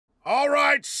All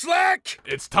right, Slick!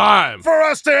 It's time for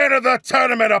us to enter the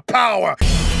Tournament of Power!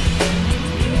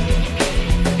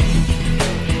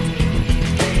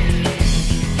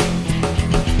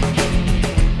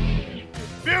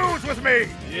 Fuse with me!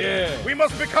 Yeah. We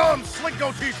must become Slick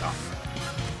Goku.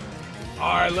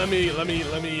 Alright, let me, Here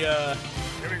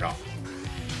we go.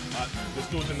 This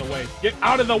dude's in the way. Get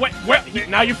out of the way!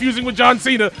 Now you're fusing with John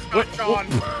Cena. Stop,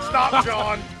 John. Stop,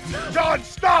 John. John,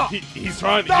 stop! He's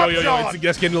trying. Stop, yo, it's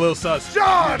just getting a little sus.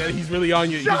 John! He's really on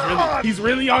you. John! He's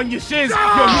really on your shiz.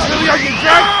 John! Yo, he's really on your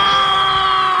drag.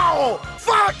 No!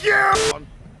 Fuck you!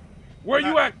 Where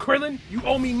you at, Krillin? You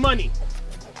owe me money.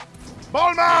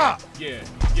 Bulma! Yeah.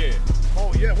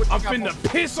 Oh, yeah. What you I'm got, finna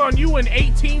piss on you in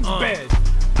 18's bed.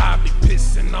 I be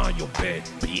pissing on your bed,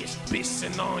 bitch.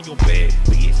 Pissing on your bed,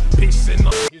 bitch. Pissing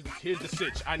on. Here's the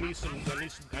sitch. I need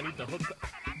the hook.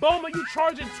 Bulma, you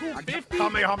charging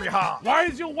 $250? Why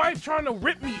is your wife trying to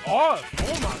rip me off?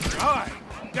 Oh my god.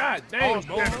 God dang,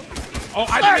 Bulma. Oh,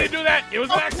 I didn't do that. It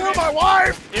was an accident. My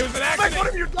wife. It was an accident. What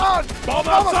have you done? Bulma,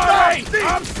 I'm sorry.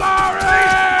 I'm sorry.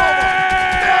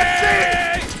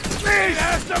 It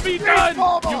has to be done.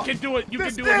 You can do it. You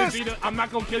can do it, Vegeta. I'm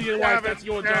not gonna kill your wife. That's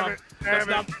your job.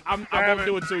 I won't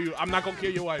do it to you. I'm not gonna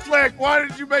kill your wife. Slick, why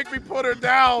did you make me put her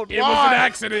down? It was an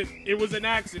accident. It was an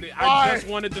accident. I just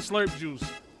wanted the slurp juice.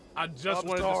 I just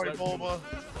wanted the slurp Bulma.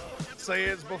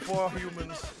 Saiyans before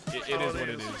humans. It is what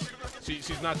it is.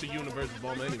 She's not your universal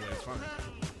Bulma anyway. It's fine.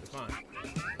 It's fine.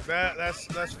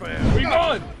 That's fair. Where you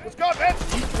going? Let's go, man.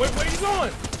 Where you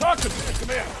going? Talk to me. Come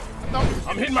here. No.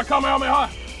 I'm hitting my Kamehameha.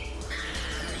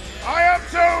 I am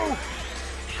too.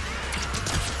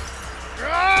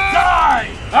 Die!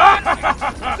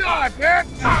 Die, bitch!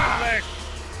 Slick.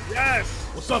 Yes.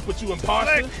 What's up with you,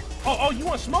 imposter? Slick. Oh, you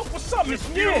want smoke? What's up, Miss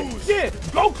Fuse. Yeah.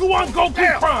 Goku on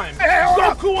Goku Prime. Hey,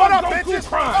 Goku on Goku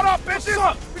Prime. Hold up, bitches. What's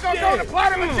up? We gonna go to the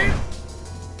planet, Vegeta.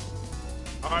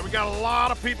 All right, we got a lot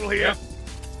of people here. Yep.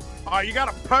 All right, you got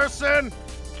a person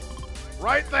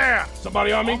right there.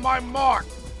 Somebody on me? On my mark.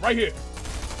 Right here.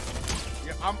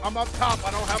 Yeah, I'm up top.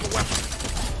 I don't have a weapon.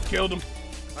 Killed him.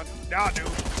 Now I do.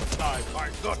 All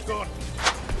right, good.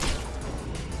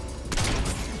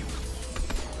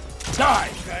 Die.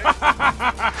 Okay.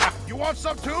 You want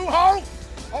some too, ho?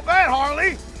 Oh, bad,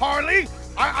 Harley.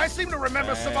 I seem to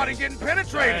remember somebody getting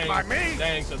penetrated by me.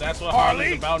 Dang, so that's what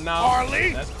Harley's about now?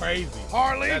 Harley. That's crazy.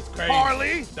 That's crazy.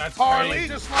 Harley.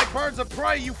 Just like birds of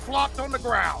prey, you flopped on the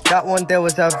ground. That one there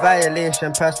was a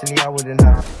violation. Personally, I wouldn't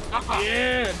have.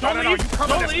 Yeah. Don't leave. You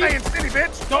come in stay in city,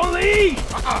 bitch. Don't leave.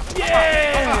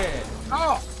 Yeah.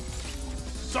 Oh.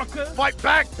 Sucker. Fight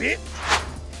back, bitch.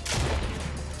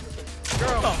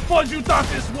 Girl. What the fuck you thought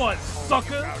this was,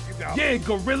 sucker? Yeah,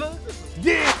 gorilla.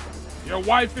 Yeah. Your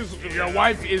wife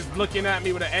is looking at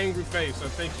me with an angry face. I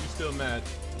think she's still mad.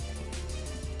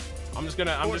 I'm just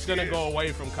gonna go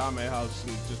away from Kame House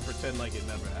and just pretend like it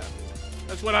never happened.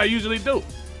 That's what I usually do.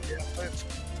 Yeah,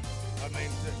 I mean,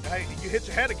 hey, you hit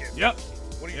your head again. Yep.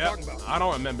 What are you talking about? I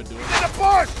don't remember doing it. In the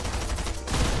bush!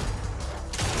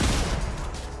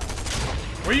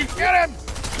 Where you get him?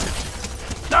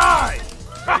 Die!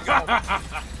 There you go.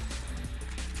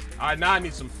 Alright, now I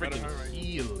need some freaking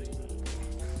healing.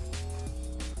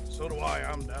 So do I.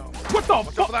 I'm down. What the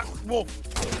fuck? That wolf.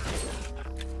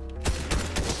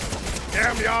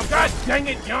 Damn, Yamcha. God dang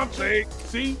it, Yamcha.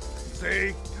 See?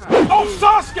 Oh,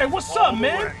 Sasuke, what's up,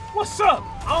 man? What's up?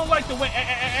 I don't like the way.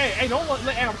 Hey, don't let.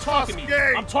 Hey, I'm talking to you.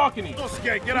 I'm talking to you.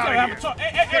 Sasuke, get out of here.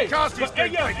 Hey,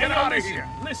 get out of here.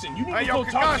 Listen, you need to go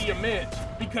talk to your man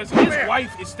because his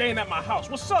wife is staying at my house.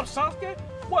 What's up, Sasuke?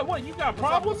 What? You got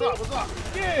problems? What's up?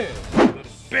 Yeah. Little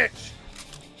bitch.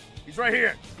 He's right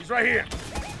here.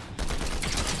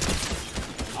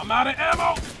 I'm out of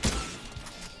ammo.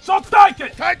 So take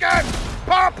it. Take it.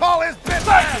 Power pull his bitch.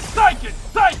 Take it.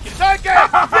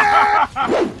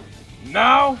 Yeah.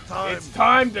 Now it's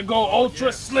time to go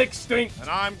Ultra Slick Stink. And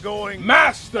I'm going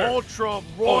Master Ultra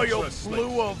Royal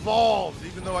Blue Evolved.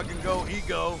 Even though I can go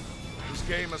Ego, this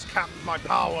game has capped my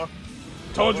power.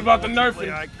 Told you about the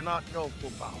nerfing. I cannot go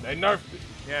full power. They nerfed it.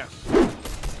 Yes.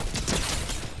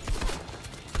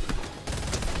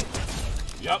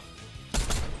 Yep.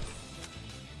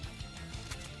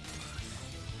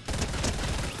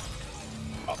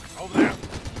 Oh, over there.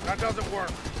 That doesn't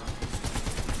work.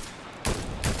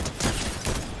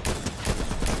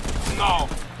 No.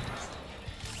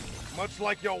 Much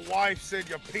like your wife said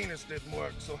your penis didn't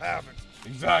work, so have it.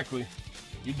 Exactly.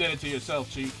 You did it to yourself,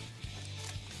 Chief.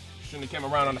 Shouldn't have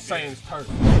came around on the Saiyan's turf.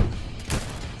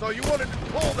 So you wanted to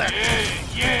pull that?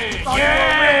 Yeah. You were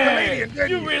a real comedian, didn't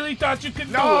you? You really thought you could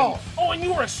do No. it? Oh, and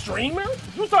you were a streamer?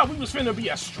 You thought we was finna be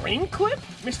a stream clip?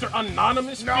 Mr.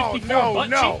 Anonymous 54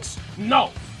 butt cheeks? No.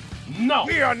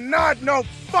 We are not no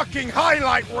fucking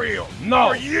highlight reel. No.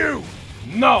 For you.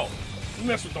 No. You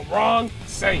messed with the wrong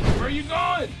Saint. Where are you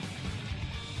going?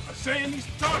 I'm saying these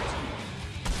talks.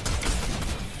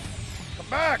 Come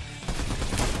back.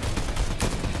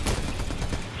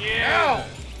 Yeah. Now.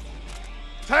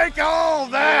 Take all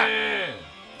that. Yeah.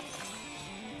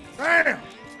 Damn. Why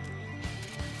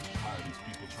are these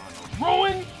people trying to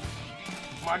ruin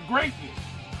my greatness?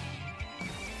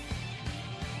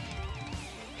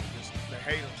 The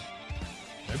haters.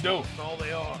 They do. That's all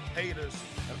they are. Haters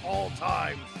at all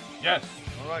times. Yes.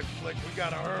 All right, Slick, we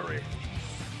gotta hurry.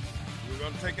 You're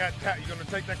gonna take that you gonna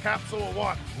take that capsule or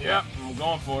what? Yeah, I'm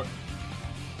going for it.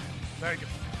 Take it.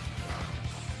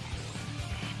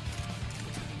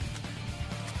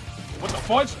 What the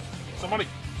fudge? Somebody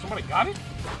got it?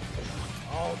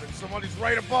 Oh, then somebody's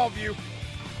right above you.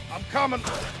 I'm coming.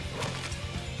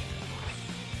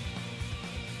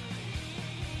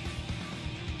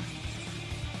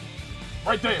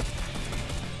 Right there.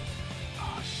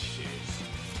 Oh, shit.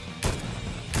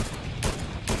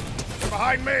 They're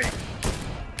behind me.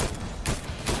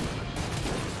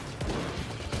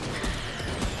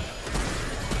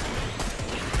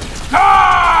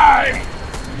 Die!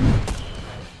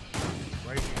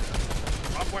 Right here.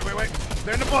 Oh, wait.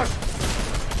 They're in the bush.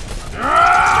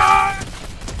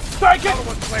 Take it! Another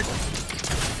one, Slick.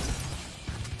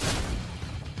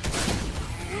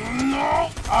 No,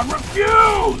 I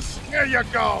refuse! There you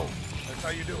go. That's how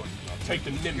you do it. I'll take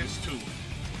the Nimbus too.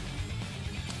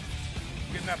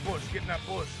 Get in that bush. Get in that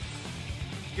bush.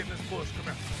 Get in this bush. Come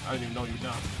here. I didn't even know you were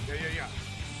down. Yeah.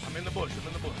 I'm in the bush. I'm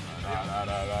in the bush. All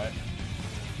right.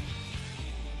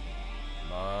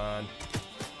 Come on.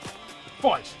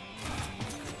 Fudge!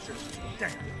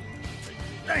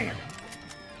 Damn. You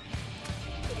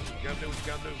gotta do what you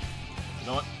gotta do. You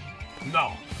know what? No.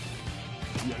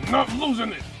 You're not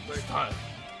losing it this time.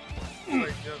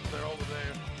 Wait, they're over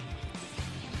there.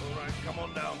 All right, come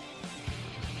on down.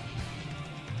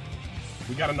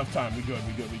 We got enough time. We good.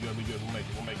 We'll make it.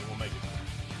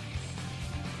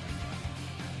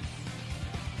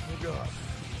 We're good.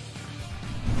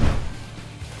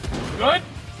 Good?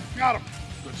 Got him.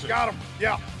 Good shit. Got him.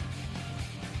 Yeah.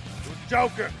 Good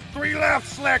Joker. 3 left,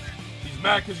 Slick. He's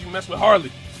mad because you messed with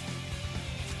Harley.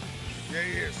 Yeah,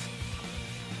 he is.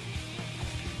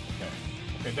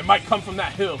 Okay, they might come from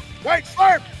that hill. Wait,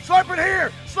 Slurp! Slurp it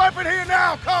here! Slurp it here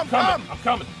now! Come! I'm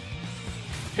coming.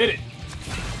 Hit it.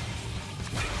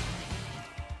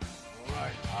 All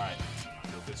right. A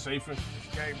little bit safer. It's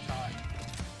game time.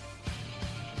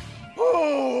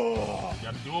 Oh! We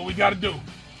gotta do what we gotta do.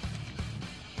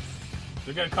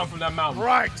 They're gonna come from that mountain.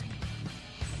 Right.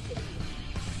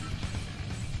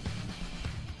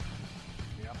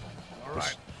 Yep. All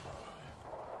right.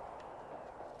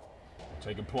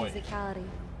 Take a point. Physicality.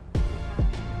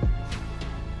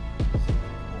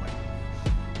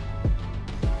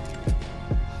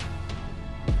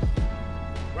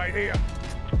 Right here.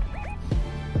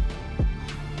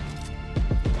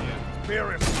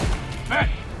 Spear him. Hey!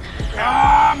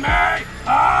 Me!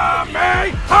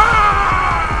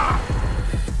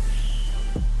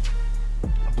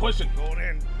 I'm pushing. Going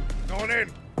in.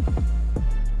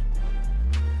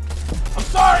 I'm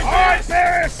sorry, All right, Pierce.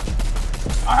 Paris!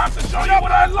 I have to show you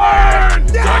what I learned.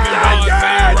 Dragon Ball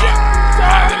saying rock,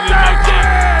 riding in my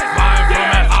jet, flying from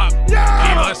that hop,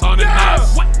 keep us on the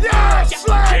knots.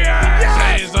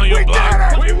 Chains on your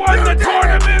block, We won the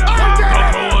tournament.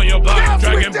 Goku on your block,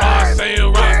 Dragon Ball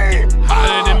saying rock,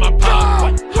 hiding in my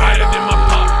pop, hiding in my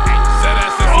pop. Said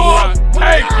that's a rock,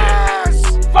 Take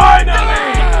it.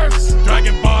 Finally.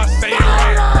 Dragon Ball saying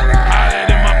rock, hiding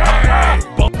in my pop.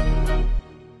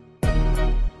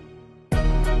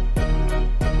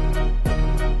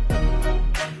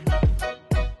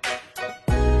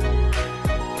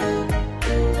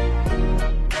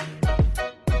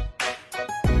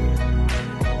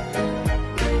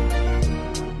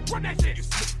 Run that shit, you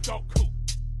Slick Goku.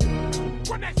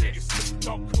 Run that shit, you Slick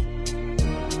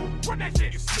Goku. Run that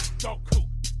shit, you Slick Goku.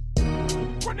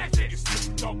 Run that shit, you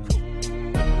Slick Goku.